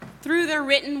through the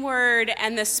written word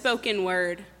and the spoken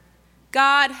word.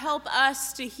 God, help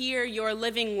us to hear your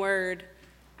living word,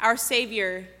 our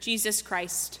Savior, Jesus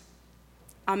Christ.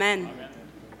 Amen. Amen.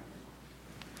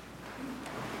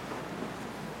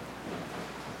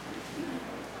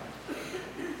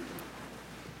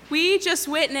 We just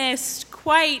witnessed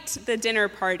quite the dinner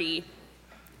party.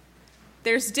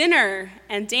 There's dinner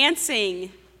and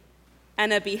dancing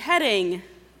and a beheading.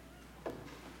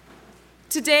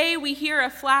 Today we hear a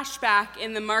flashback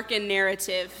in the Markan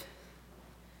narrative.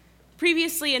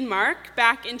 Previously in Mark,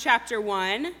 back in chapter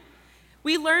 1,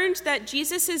 we learned that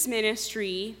Jesus'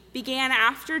 ministry began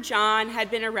after John had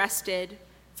been arrested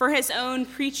for his own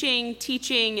preaching,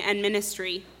 teaching, and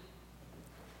ministry.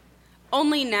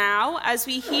 Only now, as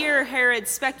we hear Herod's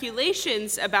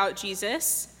speculations about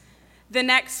Jesus, the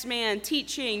next man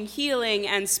teaching, healing,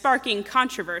 and sparking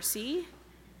controversy,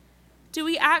 do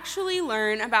we actually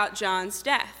learn about John's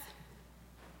death.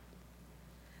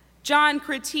 John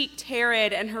critiqued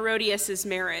Herod and Herodias'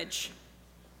 marriage.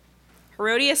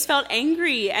 Herodias felt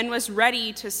angry and was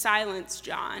ready to silence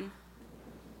John.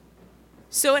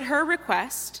 So at her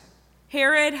request,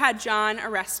 Herod had John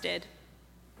arrested.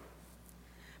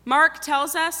 Mark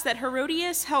tells us that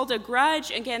Herodias held a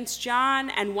grudge against John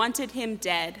and wanted him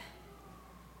dead.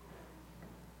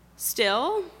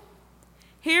 Still,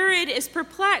 Herod is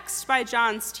perplexed by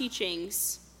John's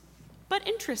teachings, but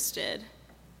interested.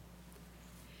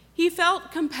 He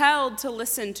felt compelled to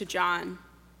listen to John,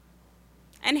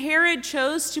 and Herod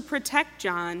chose to protect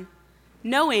John,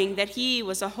 knowing that he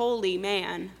was a holy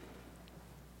man.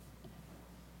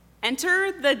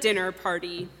 Enter the dinner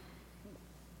party.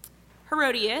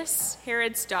 Herodias,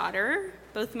 Herod's daughter,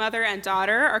 both mother and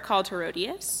daughter are called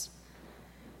Herodias.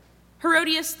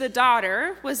 Herodias, the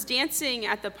daughter, was dancing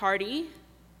at the party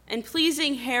and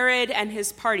pleasing Herod and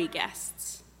his party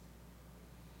guests.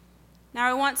 Now,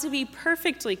 I want to be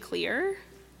perfectly clear.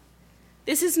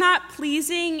 This is not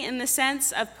pleasing in the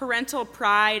sense of parental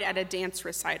pride at a dance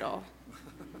recital.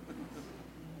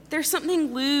 There's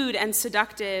something lewd and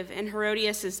seductive in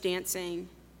Herodias' dancing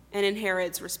and in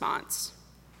Herod's response.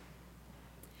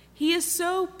 He is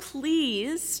so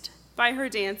pleased by her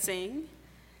dancing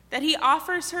that he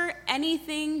offers her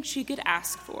anything she could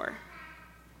ask for.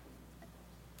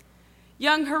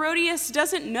 Young Herodias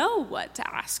doesn't know what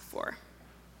to ask for.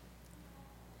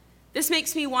 This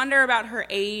makes me wonder about her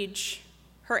age,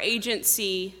 her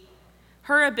agency,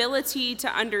 her ability to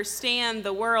understand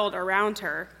the world around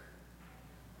her.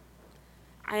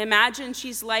 I imagine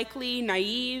she's likely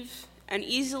naive and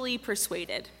easily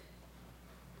persuaded.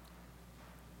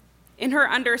 In her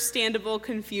understandable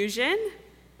confusion,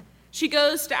 she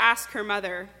goes to ask her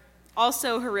mother,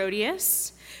 also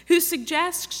Herodias, who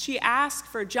suggests she ask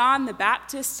for John the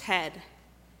Baptist's head.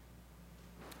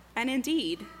 And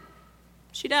indeed,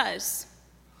 she does.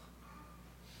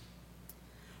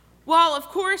 While, of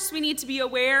course, we need to be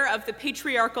aware of the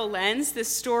patriarchal lens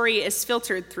this story is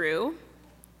filtered through,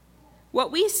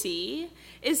 what we see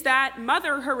is that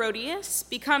Mother Herodias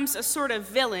becomes a sort of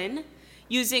villain,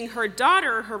 using her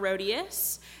daughter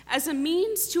Herodias as a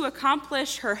means to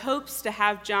accomplish her hopes to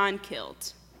have John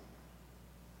killed.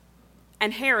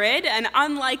 And Herod, an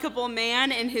unlikable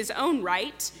man in his own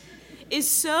right, is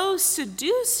so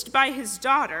seduced by his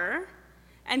daughter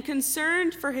and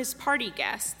concerned for his party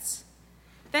guests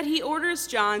that he orders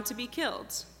John to be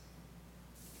killed.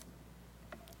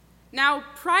 Now,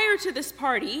 prior to this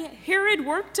party, Herod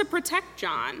worked to protect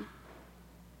John.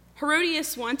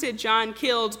 Herodias wanted John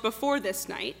killed before this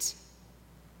night,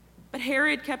 but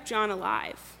Herod kept John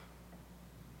alive.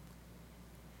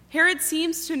 Herod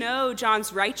seems to know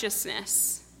John's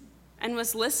righteousness and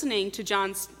was listening to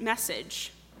John's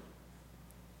message.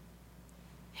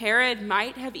 Herod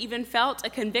might have even felt a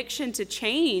conviction to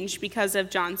change because of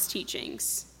John's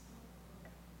teachings,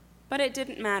 but it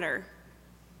didn't matter.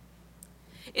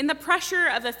 In the pressure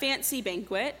of a fancy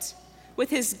banquet, with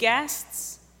his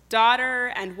guests, daughter,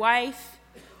 and wife,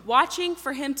 watching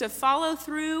for him to follow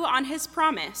through on his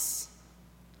promise,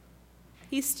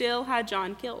 he still had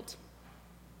John killed.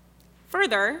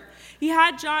 Further, he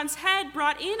had John's head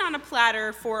brought in on a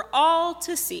platter for all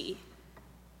to see.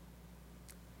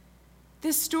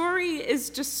 This story is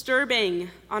disturbing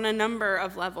on a number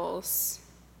of levels.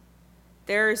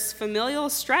 There's familial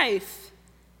strife,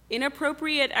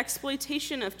 inappropriate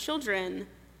exploitation of children,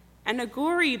 and a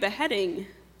gory beheading.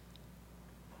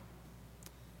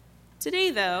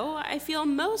 Today, though, I feel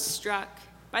most struck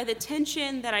by the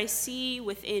tension that I see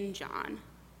within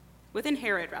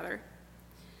Herod.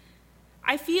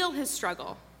 I feel his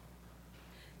struggle.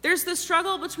 There's the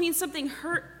struggle between something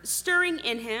stirring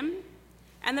in him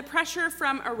and the pressure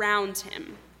from around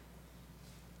him.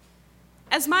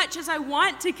 As much as I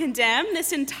want to condemn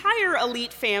this entire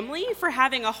elite family for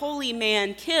having a holy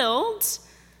man killed,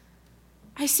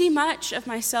 I see much of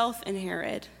myself in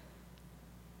Herod.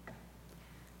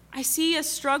 I see a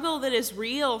struggle that is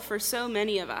real for so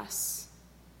many of us,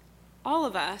 all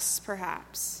of us,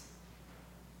 perhaps.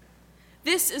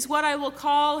 This is what I will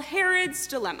call Herod's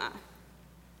dilemma.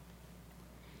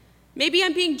 Maybe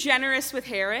I'm being generous with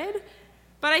Herod,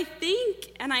 but I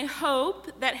think and I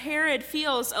hope that Herod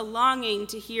feels a longing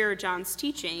to hear John's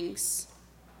teachings,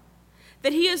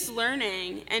 that he is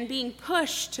learning and being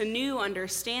pushed to new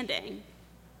understanding.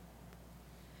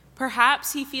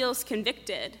 Perhaps he feels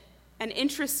convicted and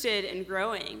interested in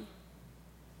growing.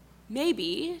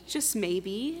 Maybe, just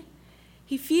maybe,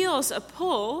 he feels a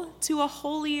pull to a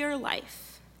holier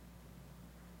life.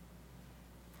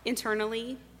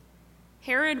 Internally,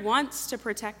 Herod wants to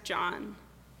protect John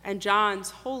and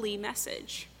John's holy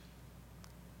message.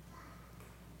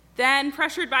 Then,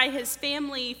 pressured by his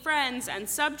family, friends, and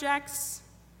subjects,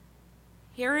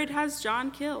 Herod has John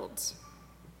killed.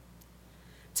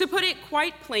 To put it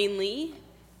quite plainly,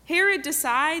 Herod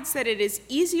decides that it is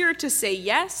easier to say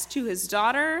yes to his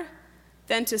daughter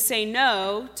than to say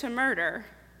no to murder.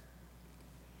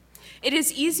 It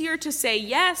is easier to say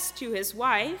yes to his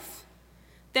wife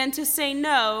than to say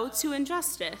no to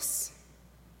injustice.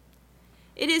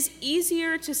 It is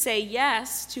easier to say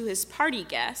yes to his party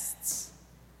guests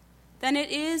than it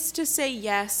is to say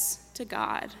yes to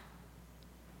God.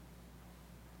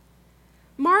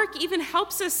 Mark even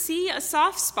helps us see a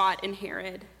soft spot in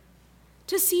Herod,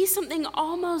 to see something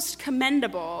almost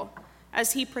commendable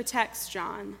as he protects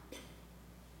John.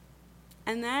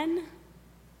 And then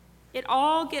it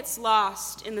all gets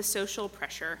lost in the social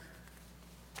pressure.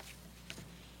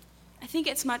 I think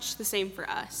it's much the same for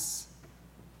us.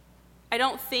 I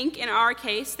don't think in our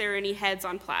case there are any heads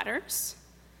on platters,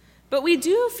 but we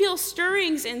do feel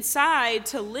stirrings inside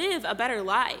to live a better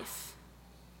life.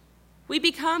 We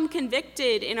become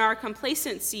convicted in our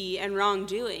complacency and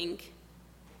wrongdoing.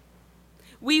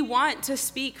 We want to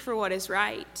speak for what is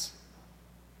right.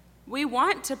 We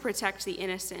want to protect the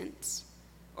innocent,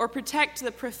 or protect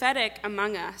the prophetic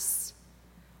among us,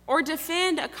 or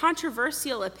defend a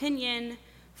controversial opinion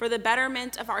for the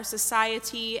betterment of our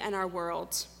society and our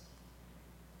world.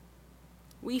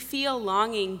 We feel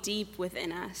longing deep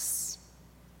within us.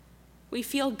 We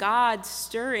feel God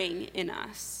stirring in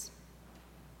us.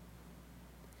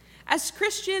 As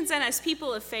Christians and as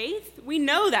people of faith, we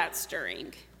know that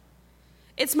stirring.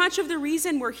 It's much of the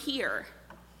reason we're here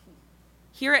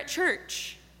at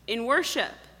church, in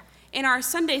worship, in our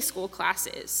Sunday school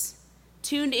classes,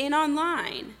 tuned in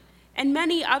online, and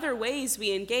many other ways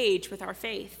we engage with our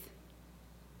faith.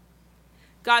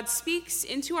 God speaks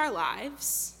into our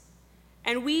lives,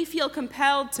 and we feel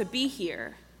compelled to be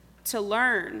here, to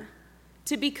learn,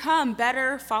 to become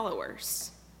better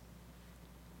followers.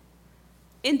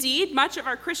 Indeed, much of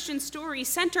our Christian story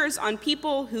centers on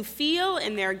people who feel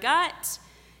in their gut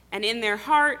and in their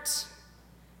heart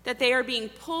that they are being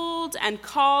pulled and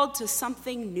called to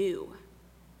something new,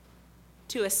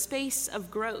 to a space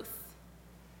of growth,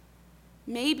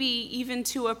 maybe even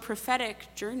to a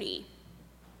prophetic journey.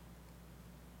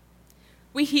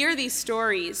 We hear these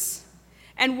stories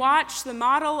and watch the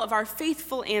model of our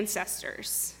faithful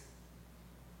ancestors.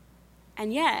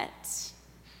 And yet,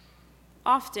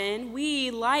 often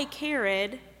we, like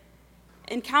Herod,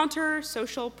 encounter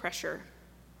social pressure.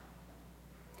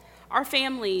 Our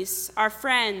families, our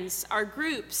friends, our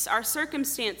groups, our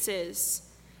circumstances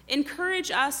encourage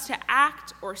us to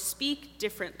act or speak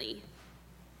differently.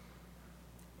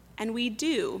 And we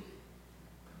do.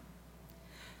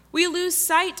 We lose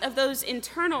sight of those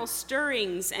internal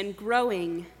stirrings and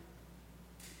growing,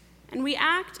 and we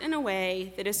act in a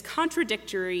way that is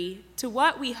contradictory to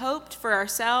what we hoped for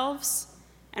ourselves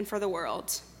and for the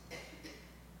world.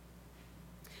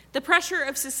 The pressure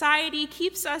of society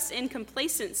keeps us in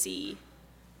complacency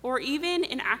or even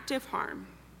in active harm.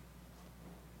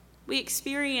 We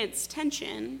experience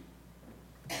tension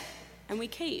and we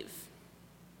cave.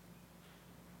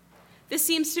 This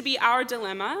seems to be our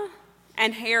dilemma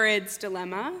and Herod's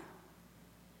dilemma.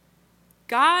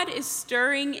 God is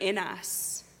stirring in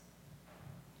us.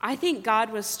 I think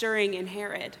God was stirring in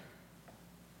Herod.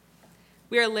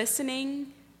 We are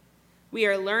listening, we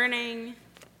are learning,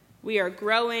 we are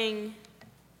growing,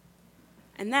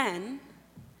 and then,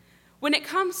 when it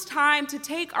comes time to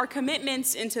take our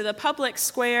commitments into the public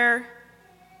square,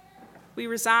 we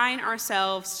resign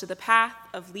ourselves to the path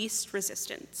of least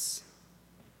resistance.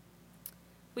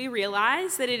 We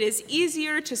realize that it is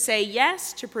easier to say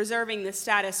yes to preserving the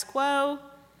status quo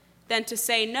than to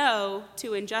say no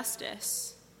to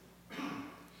injustice.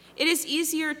 it is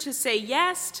easier to say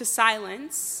yes to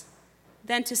silence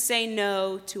than to say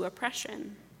no to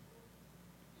oppression.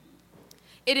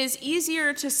 It is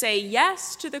easier to say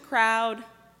yes to the crowd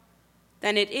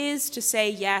than it is to say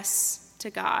yes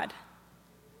to God.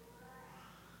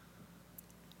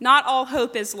 Not all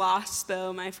hope is lost,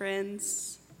 though, my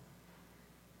friends.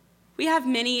 We have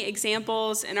many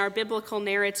examples in our biblical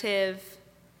narrative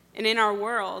and in our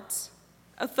world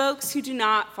of folks who do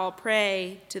not fall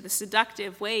prey to the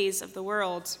seductive ways of the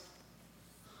world.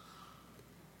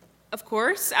 Of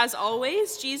course, as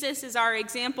always, Jesus is our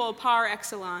example par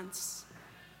excellence.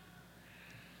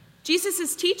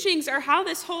 Jesus' teachings are how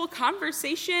this whole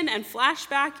conversation and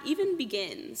flashback even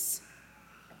begins.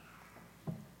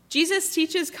 Jesus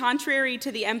teaches contrary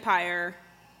to the empire,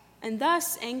 and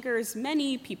thus angers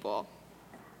many people.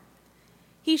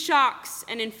 He shocks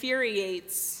and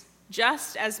infuriates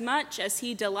just as much as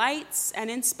he delights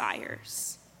and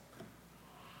inspires.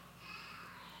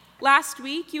 Last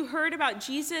week, you heard about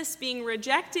Jesus being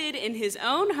rejected in his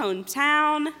own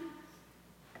hometown,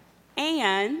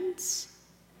 and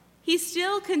he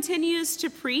still continues to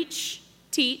preach,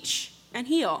 teach, and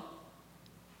heal.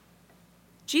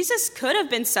 Jesus could have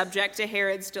been subject to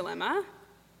Herod's dilemma.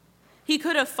 He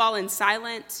could have fallen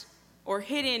silent or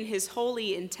hidden his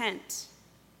holy intent.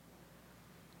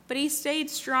 But he stayed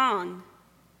strong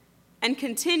and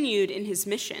continued in his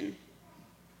mission.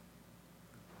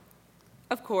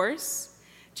 Of course,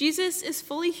 Jesus is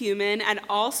fully human and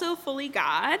also fully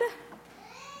God,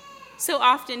 so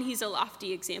often he's a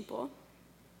lofty example.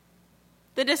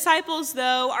 The disciples,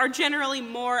 though, are generally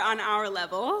more on our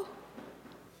level.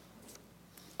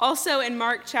 Also in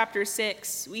Mark chapter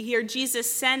 6, we hear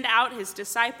Jesus send out his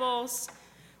disciples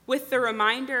with the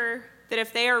reminder that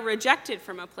if they are rejected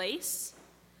from a place,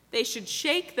 they should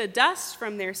shake the dust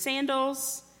from their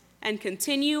sandals and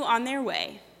continue on their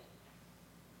way.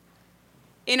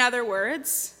 In other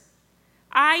words,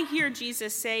 I hear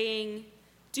Jesus saying,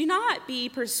 do not be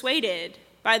persuaded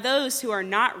by those who are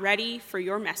not ready for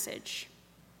your message.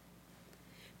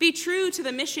 Be true to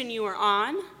the mission you are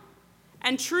on,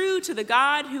 and true to the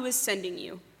God who is sending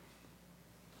you.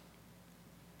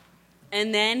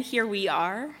 And then here we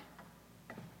are.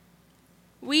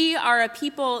 We are a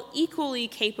people equally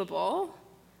capable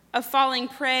of falling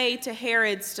prey to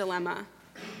Herod's dilemma,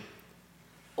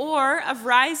 or of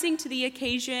rising to the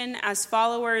occasion as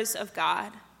followers of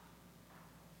God.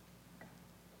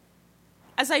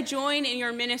 As I join in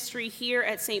your ministry here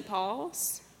at St.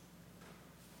 Paul's,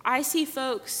 I see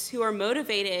folks who are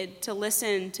motivated to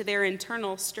listen to their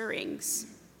internal stirrings.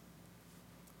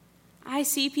 I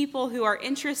see people who are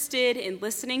interested in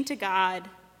listening to God,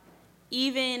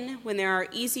 even when there are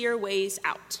easier ways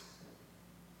out.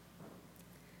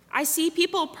 I see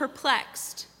people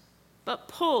perplexed, but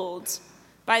pulled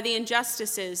by the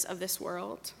injustices of this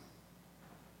world.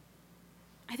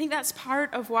 I think that's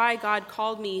part of why God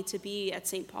called me to be at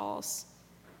St. Paul's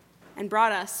and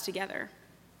brought us together.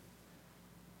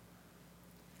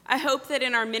 I hope that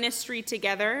in our ministry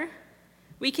together,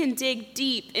 we can dig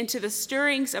deep into the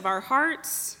stirrings of our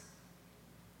hearts,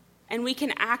 and we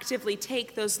can actively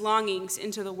take those longings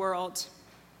into the world.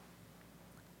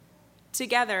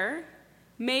 Together,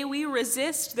 may we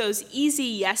resist those easy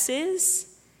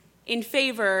yeses in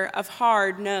favor of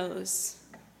hard no's.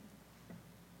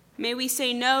 May we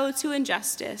say no to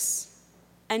injustice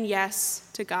and yes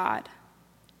to God.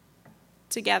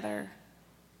 Together,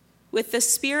 with the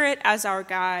Spirit as our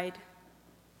guide,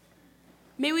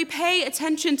 may we pay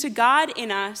attention to God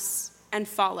in us and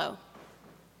follow.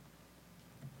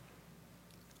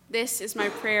 This is my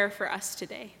prayer for us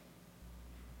today.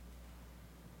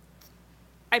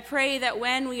 I pray that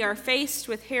when we are faced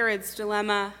with Herod's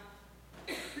dilemma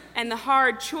and the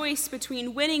hard choice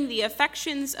between winning the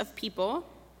affections of people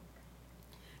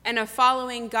and of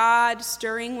following God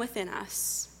stirring within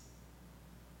us,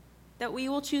 that we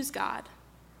will choose God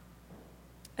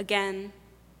again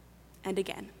and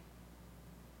again.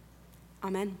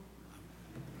 Amen.